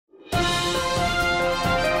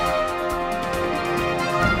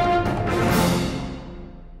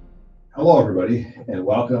Hello, everybody, and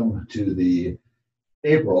welcome to the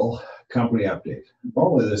April company update.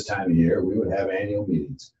 Normally, this time of year, we would have annual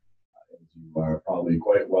meetings. As you are probably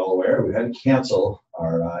quite well aware, we had to cancel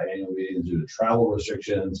our annual meetings due to travel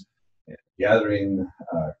restrictions, and gathering,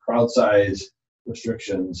 crowd size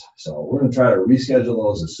restrictions. So we're going to try to reschedule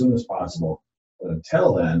those as soon as possible. But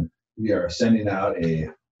until then, we are sending out a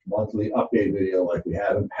monthly update video like we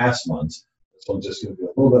have in past months. This one's just going to be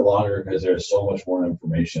a little bit longer because there's so much more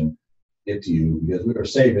information get to you, because we were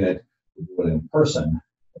saving it to do it in person.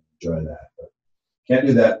 Enjoy that, but can't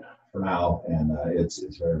do that for now, and it's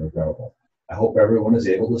very regrettable. I hope everyone is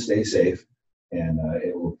able to stay safe and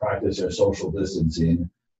able to practice their social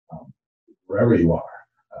distancing wherever you are,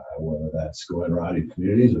 whether that's going around your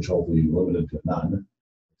communities, which hopefully you limited to none,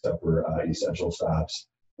 except for essential stops,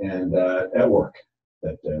 and at work,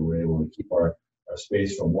 that we're able to keep our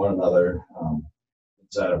space from one another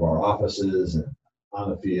inside of our offices and on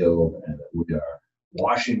the field, and that we are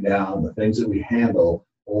washing down the things that we handle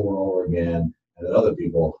over and over again, and that other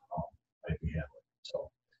people might be handling. So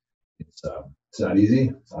it's not easy.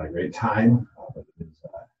 It's not a great time, but it is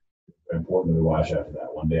very important that we wash after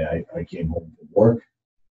that. One day I came home from work,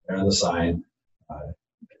 there on the sign,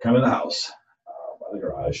 come in the house by the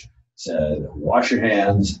garage, said, "Wash your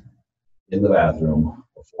hands in the bathroom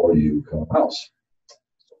before you come in the house."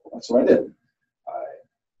 So that's what I did. I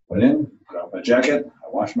went in, put on my jacket, I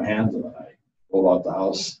washed my hands, and then I go about the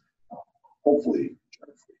house, hopefully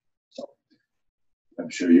germ-free. So I'm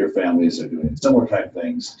sure your families are doing similar type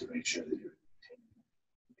things to make sure that you're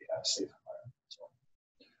a safe environment. So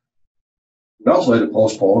we also had to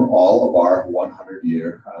postpone all of our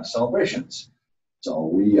 100-year celebrations. So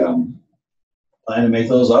we plan to make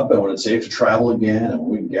those up, and when it's safe to travel again, and when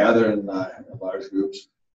we can gather in large groups,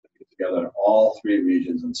 get together in all three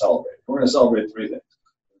regions and celebrate. We're going to celebrate three things.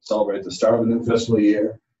 Celebrate the start of a new fiscal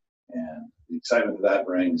year and the excitement that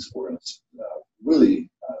brings. We're going to really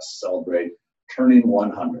celebrate turning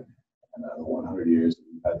 100 and the 100 years that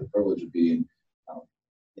we've had the privilege of being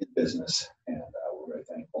in business, and we're very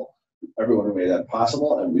thankful to everyone who made that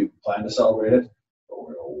possible, and we plan to celebrate it, but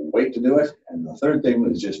we're going to wait to do it. And the third thing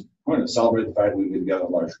was just we're going to celebrate the fact that we get together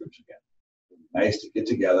in large groups again. It's nice to get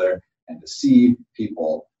together and to see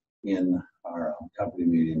people in our company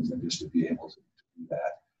meetings, and just to be able to do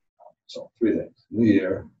that. So three things: New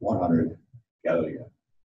Year, 100, gather again.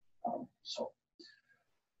 So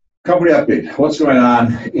company update. What's going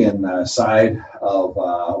on inside of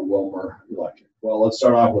Willmar Electric? Well, let's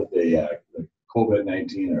start off with the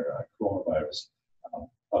COVID-19 or coronavirus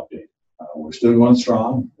update. We're still going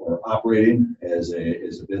strong. We're operating as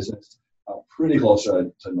a business pretty close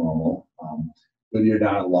to normal. Goodyear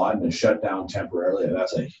down a lot and is shut down temporarily, and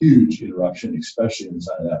that's a huge interruption, especially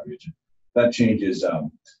inside of that region. That changes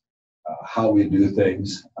how we do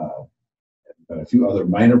things. We've got a few other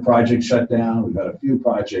minor projects shut down. We've got a few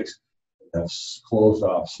projects that have closed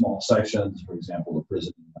off small sections. For example, the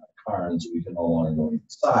prison Carnes, we can no longer go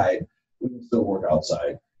inside. We can still work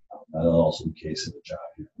outside. That is also the case in the job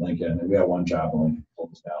here in Lincoln. And we have one job in Lincoln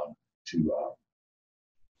closed down to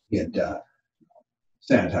get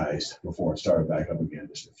sanitized before it started back up again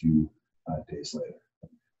just a few days later.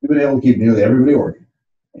 We've been able to keep nearly everybody working,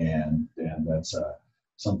 and that's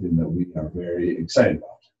something that we are very excited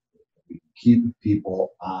about. We keep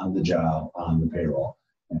people on the job, on the payroll,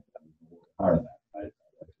 and we're part of that. I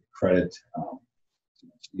credit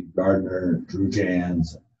Steve Gardner, Drew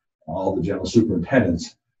Jans, and all the general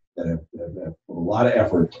superintendents that have put a lot of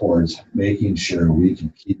effort towards making sure we can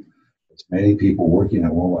keep as many people working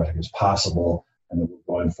at Willmar Electric as possible, and that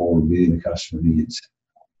we're going forward meeting the customer needs.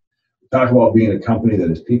 We talk about being a company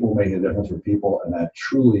that is people making a difference for people, and that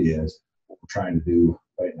truly is what we're trying to do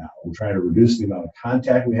right now. We're trying to reduce the amount of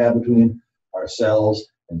contact we have between ourselves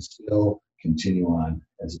and still continue on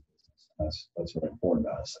as a business. That's very important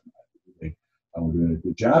to us. I think we're doing a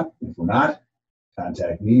good job. If we're not,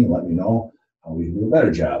 contact me and let me know how we can do a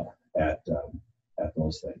better job at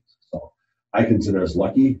those things. So I consider us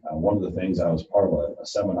lucky. One of the things, I was part of a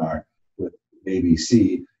seminar with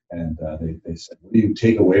ABC, and they said, "What do you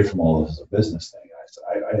take away from all this as a business thing?" And I said,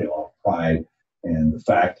 I take a lot of pride in the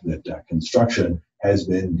fact that construction has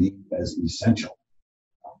been deemed as essential.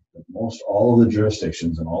 Most all of the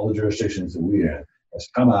jurisdictions and all the jurisdictions that we in has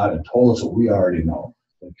come out and told us what we already know.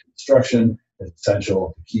 That construction is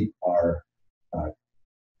essential to keep our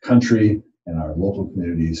country and our local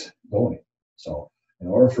communities going. So in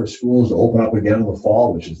order for schools to open up again in the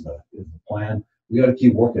fall, which is the plan, we got to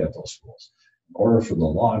keep working at those schools. In order for the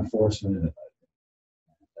law enforcement and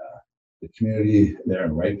the community there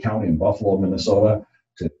in Wright County and Buffalo, Minnesota,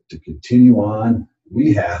 to continue on,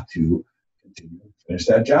 we have to continue to finish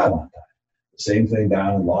that job on time. The same thing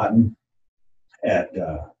down in Lawton at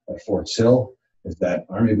Fort Sill, is that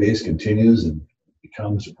Army base continues and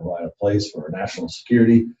becomes to provide a place for national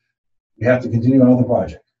security. We have to continue on with the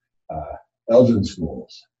project. Elgin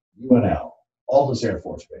Schools, UNL, Altus Air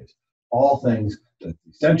Force Base, all things that's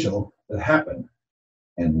essential that happen.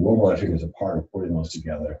 And Wilmer Electric is a part of putting those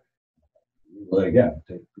together. We really, again,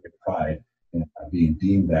 take great pride in being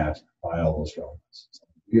deemed that by all those governments. So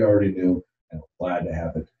we already knew, and we're glad to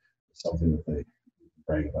have it. It's something that they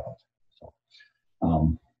brag about. So,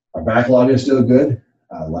 our backlog is still good.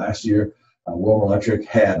 Last year, Wilmer Electric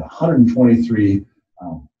had 123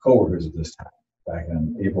 coworkers at this time, back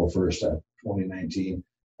on April 1st, 2019.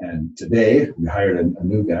 And today, we hired a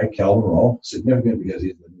new guy, Calvin Rowe, significant because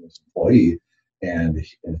he's the newest employee. And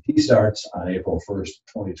if he starts on April 1st,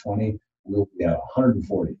 2020, we'll be at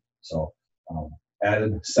 140. So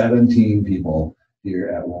added 17 people here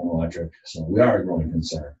at Wilmer Electric. So we are a growing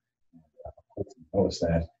concern. Hopefully notice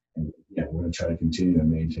that. And yeah, we're going to try to continue to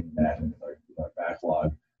maintain that. And with our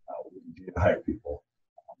backlog, we continue to hire people.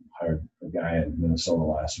 Hired a guy in Minnesota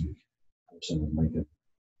last week, a person in Lincoln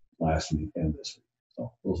last week and this week.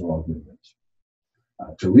 So those are all good news.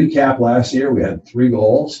 To recap, last year we had 3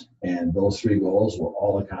 goals, and those 3 goals were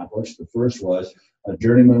all accomplished. The first was a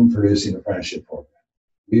journeyman producing apprenticeship program.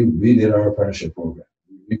 We did our apprenticeship program.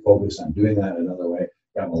 We focused on doing that another way.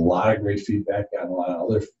 Got a lot of great feedback, got a lot of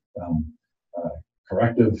other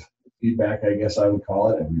corrective feedback, I guess I would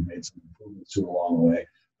call it, and we made some improvements to it along the way.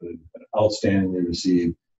 But it's been outstandingly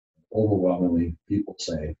received. Overwhelmingly, people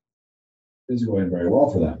say this is going very well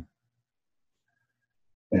for them.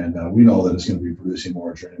 And we know that it's going to be producing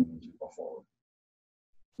more journeymen as we go forward.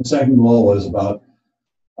 The second goal was about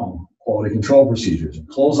quality control procedures and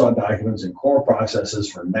closeout documents and core processes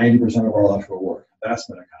for 90% of our electrical work. That's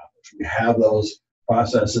been accomplished. We have those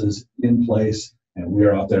processes in place, and we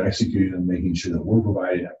are out there executing and making sure that we're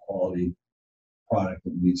providing a quality product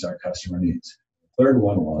that meets our customer needs. The third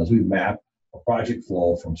one was we mapped a project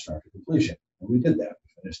flow from start to completion. And we did that.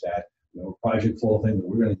 We finished that. We have a project flow thing that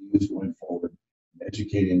we're going to use going forward,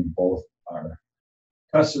 educating both our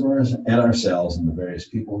customers and ourselves and the various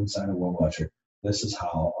people inside of Wilmer Electric. This is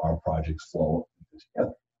how our projects flow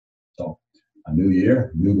together. So a new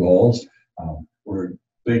year, new goals. We're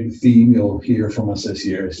big theme you'll hear from us this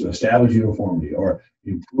year is to establish uniformity or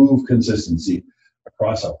improve consistency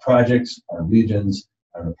across our projects, our regions,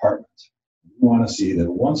 our departments. We want to see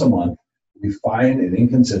that once a month we find an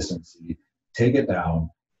inconsistency, take it down,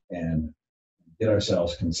 and get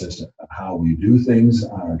ourselves consistent on how we do things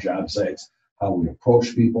on our job sites, how we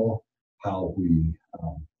approach people, how we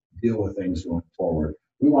deal with things going forward.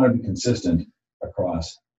 We want to be consistent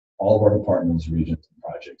across all of our departments, regions, and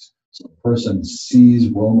projects. So the person sees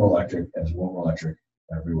Wilmer Electric as Wilmer Electric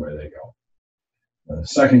everywhere they go. The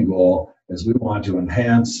second goal is we want to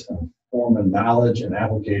enhance and form a knowledge and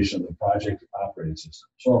application of the project operating system.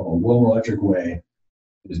 Sort of a Wilmer Electric way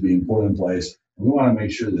is being put in place. And we want to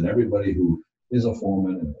make sure that everybody who is a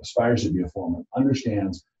foreman and aspires to be a foreman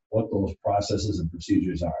understands what those processes and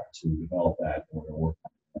procedures are. So we develop that and we're going to work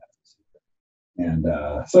on that.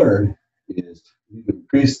 And third is we've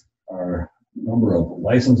increased our number of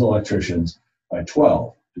licensed electricians by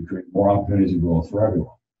 12 to create more opportunities and growth for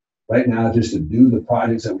everyone. Right now, just to do the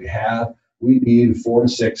projects that we have, we need 4 to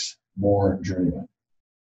 6 more journeymen.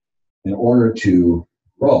 In order to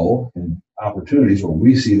grow in opportunities where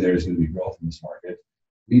we see there's going to be growth in this market,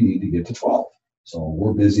 we need to get to 12. So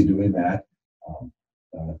we're busy doing that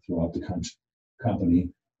throughout the company.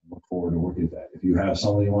 Look forward to working at that. If you have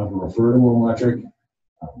somebody you want to refer to Wilmer Electric,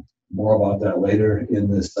 more about that later in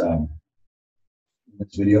this video. But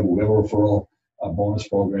we have a referral bonus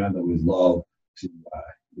program that we'd love to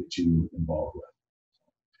get you involved with.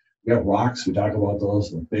 We have ROCs. We talk about those,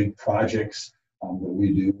 the big projects that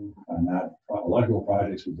we do, not electrical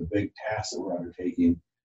projects, but the big tasks that we're undertaking.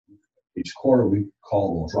 Each quarter, we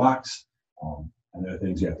call those ROCs, and there are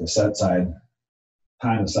things you have to set time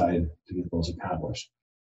aside to get those accomplished.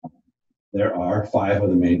 There are 5 of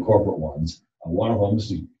the main corporate ones. One of them is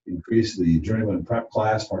to increase the journeyman prep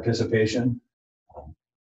class participation.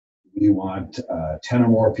 We want 10 or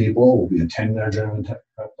more people will be attending our journeyman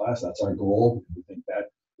prep class. That's our goal. We think that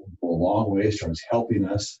will go a long ways towards helping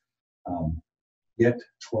us get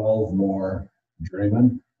 12 more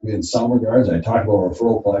journeymen. In some regards, I talked about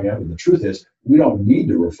referral program, but the truth is we don't need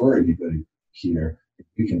to refer anybody here.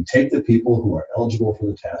 We can take the people who are eligible for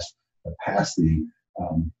the test and pass the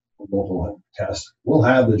local test. We'll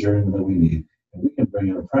have the journeyman that we need, and we can bring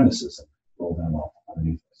in apprentices and roll them up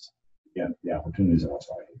underneath us. Again, the opportunities that I was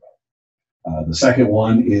talking about. The second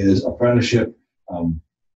one is apprenticeship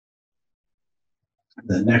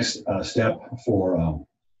The next step for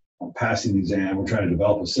passing the exam, we're trying to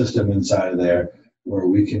develop a system inside of there where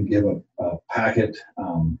we can give a packet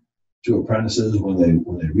to apprentices when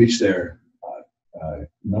they reach their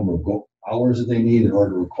number of hours that they need in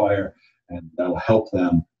order to require, and that'll help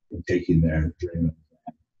them in taking their journeyman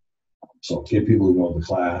exam. So get people to go to the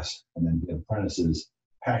class and then get apprentices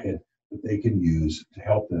a packet that they can use to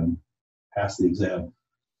help them pass the exam.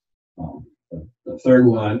 The third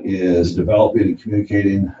one is developing and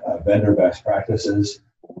communicating vendor best practices.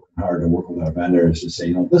 Hard to work with our vendors to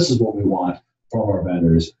say, this is what we want from our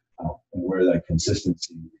vendors, and where that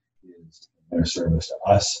consistency is in their service to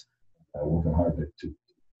us. Working hard to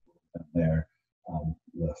work there.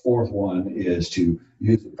 The fourth one is to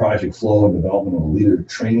use the project flow and development of a leader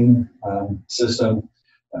training system.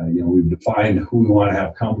 We've defined who we want to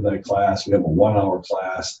have come to that class. We have a 1-hour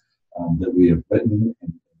class that we have written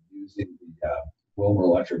and using the Wilmer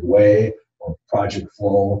Electric Way or Project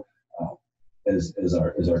Flow as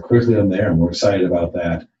our curriculum there, and we're excited about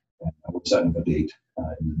that. And we're setting up a date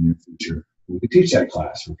in the near future. We can teach that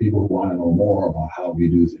class for people who want to know more about how we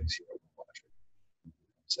do things here at Electric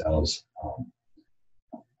themselves,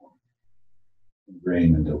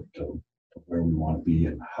 ingrained into where we want to be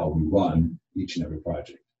and how we run each and every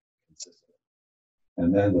project consistently.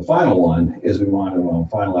 And then the final one is we want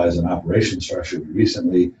to finalize an operation structure. We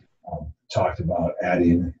recently talked about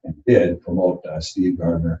adding and did promote Steve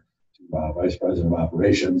Gardner to Vice President of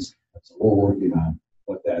Operations. So we're working on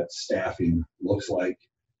what that staffing looks like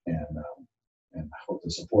and what the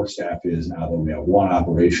support staff is now that we have one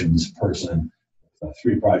operations person,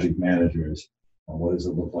 3 project managers. What does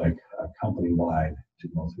it look like company-wide to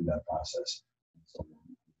go through that process? So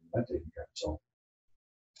that taken care of. So,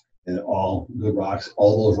 and all good rocks,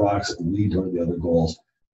 all those rocks lead toward the other goals,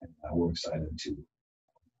 and we're excited to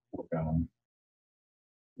work on them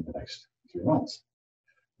in the next 3 months.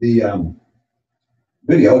 The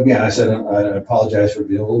video, again, I said I apologize for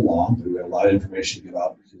being a little long, but we have a lot of information to give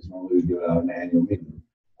out because normally we give it out in an annual meeting.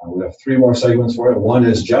 We have 3 more segments for it. One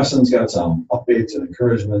is Justin's got some updates and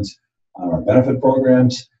encouragements on our benefit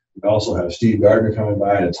programs. We also have Steve Gardner coming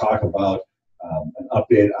by to talk about an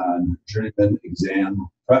update on journeyman exam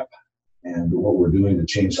prep and what we're doing to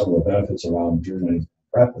change some of the benefits around journeyman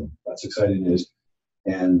prep. And that's exciting news.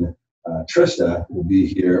 And Trista will be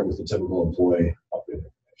here with the typical employee update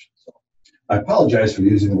information. So I apologize for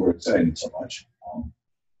using the word exciting so much,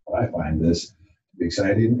 but I find this to be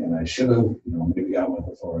exciting, and I should have, maybe got with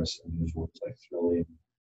the Thesaurus and used words like thrilling,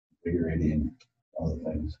 invigorating, other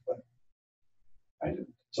things, but I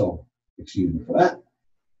didn't. So excuse me for that.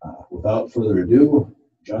 Without further ado,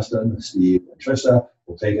 Justin, Steve, and Trista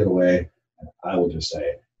will take it away, and I will just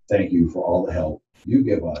say thank you for all the help you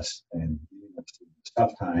give us and giving us this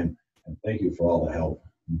tough time, and thank you for all the help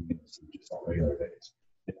you give us just on regular days.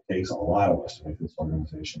 It takes a lot of us to make this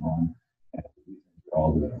organization run, and we think you're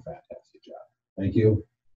all doing a fantastic job. Thank you.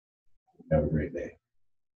 Have a great day.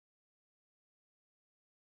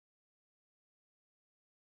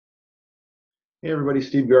 Hey everybody,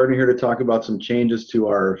 Steve Gardner here to talk about some changes to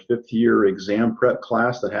our 5th year exam prep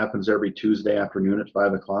class that happens every Tuesday afternoon at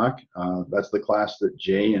 5 o'clock. That's the class that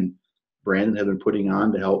Jay and Brandon have been putting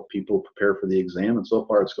on to help people prepare for the exam, and so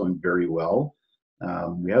far it's going very well.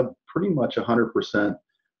 We have pretty much 100%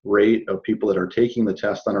 rate of people that are taking the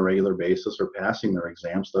test on a regular basis or passing their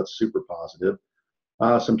exams, so that's super positive.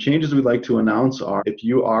 Some changes we'd like to announce are, if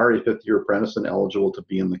you are a 5th year apprentice and eligible to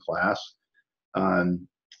be in the class,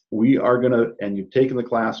 we are going to, and you've taken the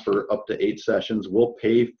class for up to 8 sessions, we'll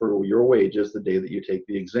pay for your wages the day that you take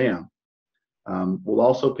the exam. We'll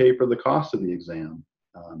also pay for the cost of the exam.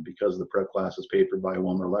 Because the prep class is paid for by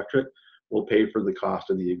Wilmer Electric, we'll pay for the cost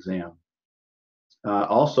of the exam.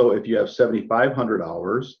 Also, if you have 7,500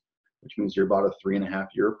 hours, which means you're about a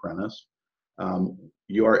 3.5-year apprentice,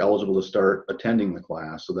 you are eligible to start attending the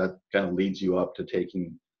class. So that kind of leads you up to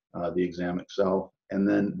taking the exam itself. And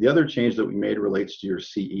then the other change that we made relates to your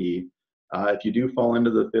CE. If you do fall into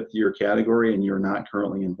the 5th year category and you're not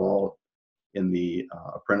currently involved in the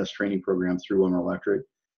apprentice training program through Wilmer Electric,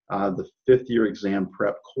 the 5th year exam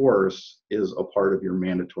prep course is a part of your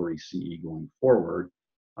mandatory CE going forward.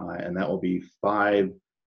 And that will be 5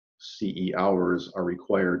 CE hours are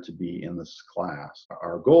required to be in this class.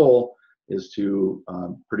 Our goal is to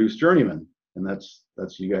produce journeymen. And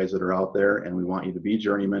that's you guys that are out there, and we want you to be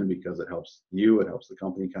journeymen because it helps you, it helps the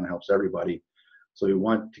company, kind of helps everybody. So we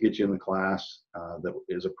want to get you in the class that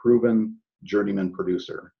is a proven journeyman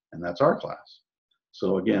producer, and that's our class.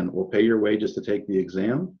 So again, we'll pay your wages to take the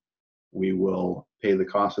exam. We will pay the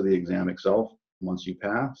cost of the exam itself once you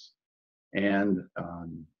pass, and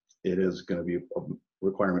it is going to be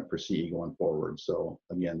requirement for CE going forward. So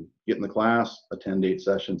again, get in the class, attend 8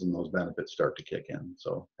 sessions, and those benefits start to kick in.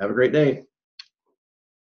 So have a great day.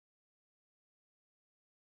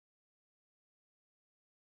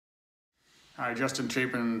 Hi, Justin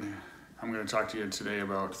Chapin. I'm going to talk to you today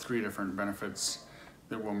about 3 different benefits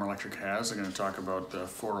that Willmar Electric has. I'm going to talk about the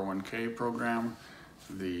 401k program,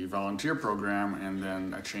 the volunteer program, and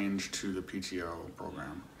then a change to the PTO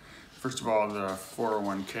program. First of all, the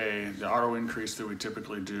 401k, the auto increase that we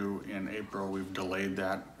typically do in April, we've delayed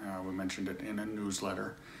that. We mentioned it in a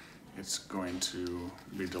newsletter. It's going to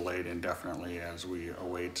be delayed indefinitely as we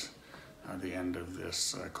await the end of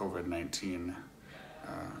this COVID-19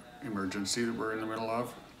 emergency that we're in the middle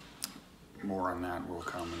of. More on that will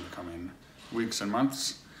come in the coming weeks and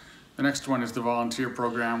months. The next one is the volunteer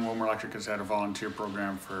program. Willmar Electric has had a volunteer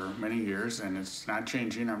program for many years, and it's not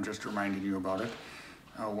changing. I'm just reminding you about it.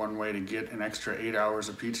 One way to get an extra 8 hours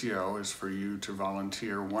of PTO is for you to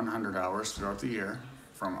volunteer 100 hours throughout the year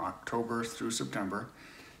from October through September.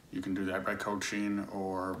 You can do that by coaching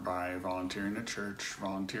or by volunteering at church,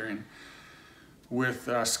 volunteering with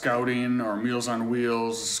scouting or Meals on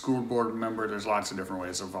Wheels, school board member. There's lots of different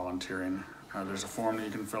ways of volunteering. There's a form that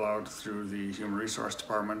you can fill out through the Human Resource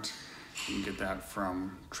Department. You can get that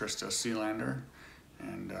from Trista Sealander,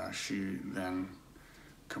 and she then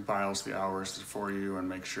compiles the hours for you and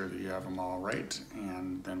make sure that you have them all right,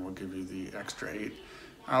 and then we'll give you the extra 8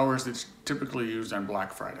 hours that's typically used on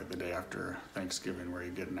Black Friday, the day after Thanksgiving, where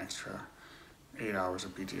you get an extra 8 hours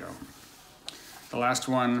of PTO. The last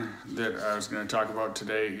one that I was going to talk about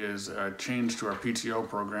today is a change to our PTO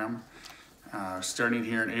program. Starting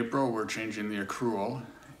here in April, we're changing the accrual,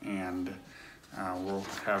 and we'll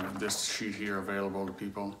have this sheet here available to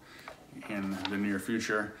people in the near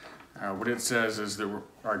future. What it says is that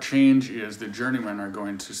our change is the journeymen are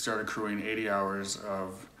going to start accruing 80 hours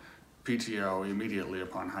of PTO immediately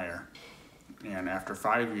upon hire. And after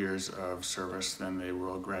 5 years of service, then they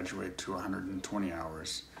will graduate to 120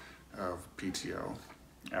 hours of PTO.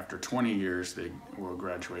 After 20 years, they will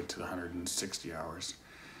graduate to the 160 hours.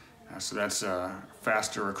 So that's a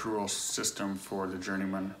faster accrual system for the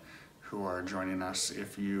journeymen who are joining us.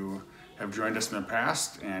 If you have joined us in the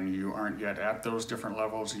past and you aren't yet at those different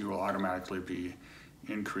levels, you will automatically be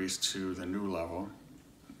increased to the new level.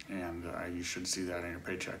 And you should see that in your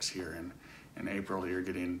paychecks here in April. You're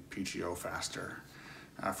getting PTO faster.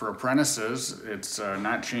 For apprentices, it's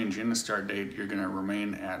not changing. The start date, you're going to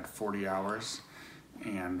remain at 40 hours.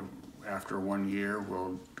 And after 1 year,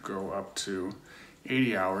 we'll go up to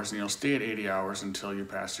 80 hours, and you'll stay at 80 hours until you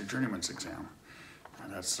pass your journeyman's exam.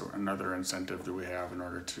 That's another incentive that we have in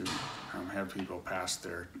order to have people pass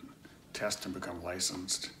their test and become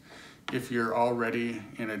licensed. If you're already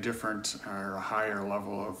in a different or a higher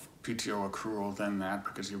level of PTO accrual than that,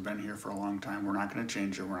 because you've been here for a long time, we're not going to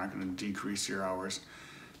change it. We're not going to decrease your hours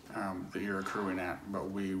that you're accruing at,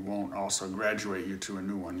 but we won't also graduate you to a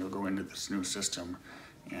new one. You'll go into this new system,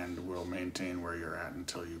 and we'll maintain where you're at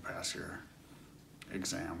until you pass your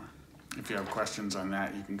exam. If you have questions on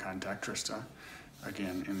that, you can contact Trista,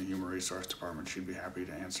 again, in the Human Resource Department. She'd be happy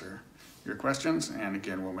to answer your questions, and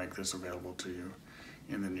again, we'll make this available to you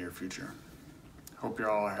in the near future. Hope you're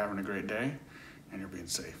all having a great day and you're being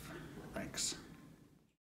safe. Thanks.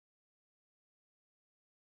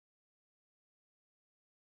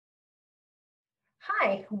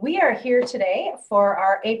 Hi, we are here today for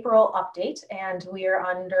our April update, and we are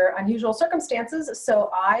under unusual circumstances. So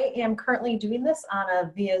I am currently doing this on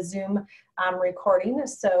a via Zoom recording.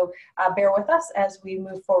 So bear with us as we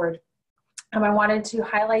move forward. I wanted to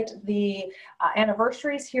highlight the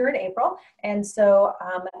anniversaries here in April. And so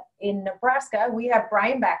in Nebraska, we have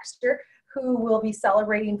Brian Baxter, who will be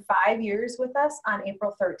celebrating 5 years with us on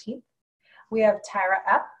April 13th. We have Tyra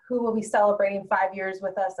Epp, who will be celebrating 5 years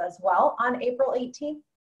with us as well on April 18th.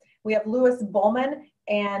 We have Louis Bowman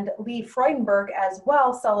and Lee Freudenberg as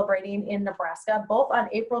well celebrating in Nebraska, both on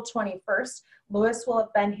April 21st. Louis will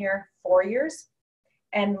have been here 4 years,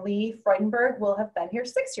 and Lee Freudenberg will have been here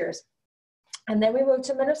 6 years. And then we move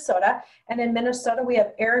to Minnesota, and in Minnesota we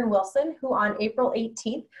have Aaron Wilson, who on April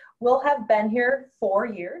 18th will have been here 4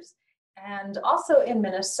 years. And also in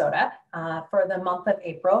Minnesota, for the month of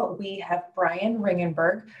April, we have Brian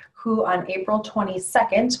Ringenberg, who on April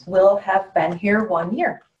 22nd will have been here 1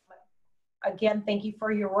 year. Again, thank you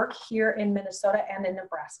for your work here in Minnesota and in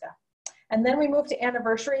Nebraska. And then we move to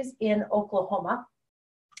anniversaries in Oklahoma.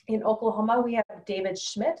 In Oklahoma, we have David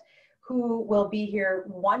Schmidt, who will be here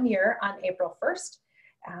 1 year on April 1st.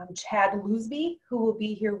 Chad Loosby, who will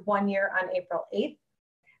be here 1 year on April 8th.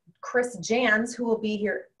 Chris Jans, who will be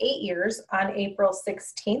here 8 years on April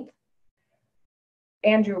 16th.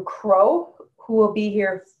 Andrew Crow, who will be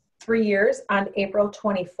here 3 years on April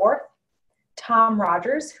 24th. Tom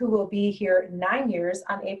Rogers, who will be here 9 years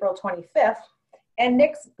on April 25th. And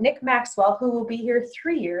Nick Maxwell, who will be here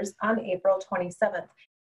 3 years on April 27th.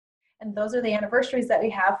 And those are the anniversaries that we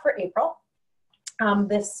have for April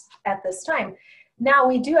at this time. Now,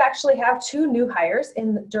 we do actually have 2 new hires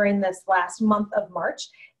during this last month of March,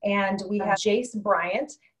 and we have Jace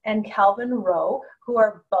Bryant and Calvin Rowe, who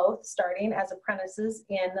are both starting as apprentices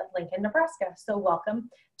in Lincoln, Nebraska. So welcome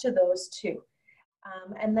to those 2.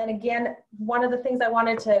 And then again, one of the things I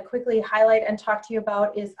wanted to quickly highlight and talk to you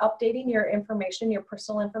about is updating your information, your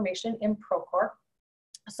personal information in Procore.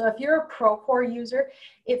 So if you're a Procore user,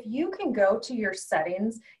 if you can go to your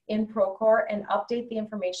settings in Procore and update the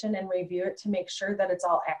information and review it to make sure that it's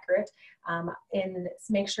all accurate, and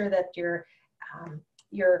make sure that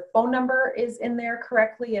your phone number is in there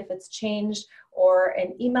correctly if it's changed, or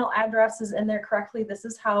an email address is in there correctly. This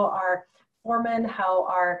is how our foremen, how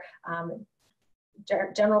our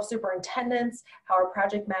general superintendents, how our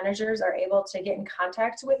project managers are able to get in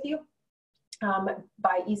contact with you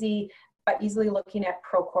by easily looking at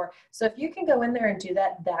Procore. So if you can go in there and do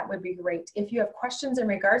that, that would be great. If you have questions in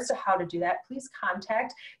regards to how to do that, please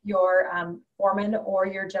contact your foreman or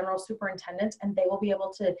your general superintendent, and they will be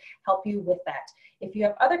able to help you with that. If you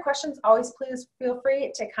have other questions, always please feel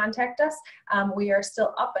free to contact us. We are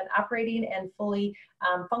still up and operating and fully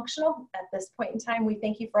functional at this point in time. We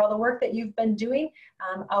thank you for all the work that you've been doing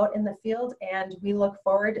out in the field, and we look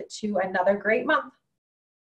forward to another great month.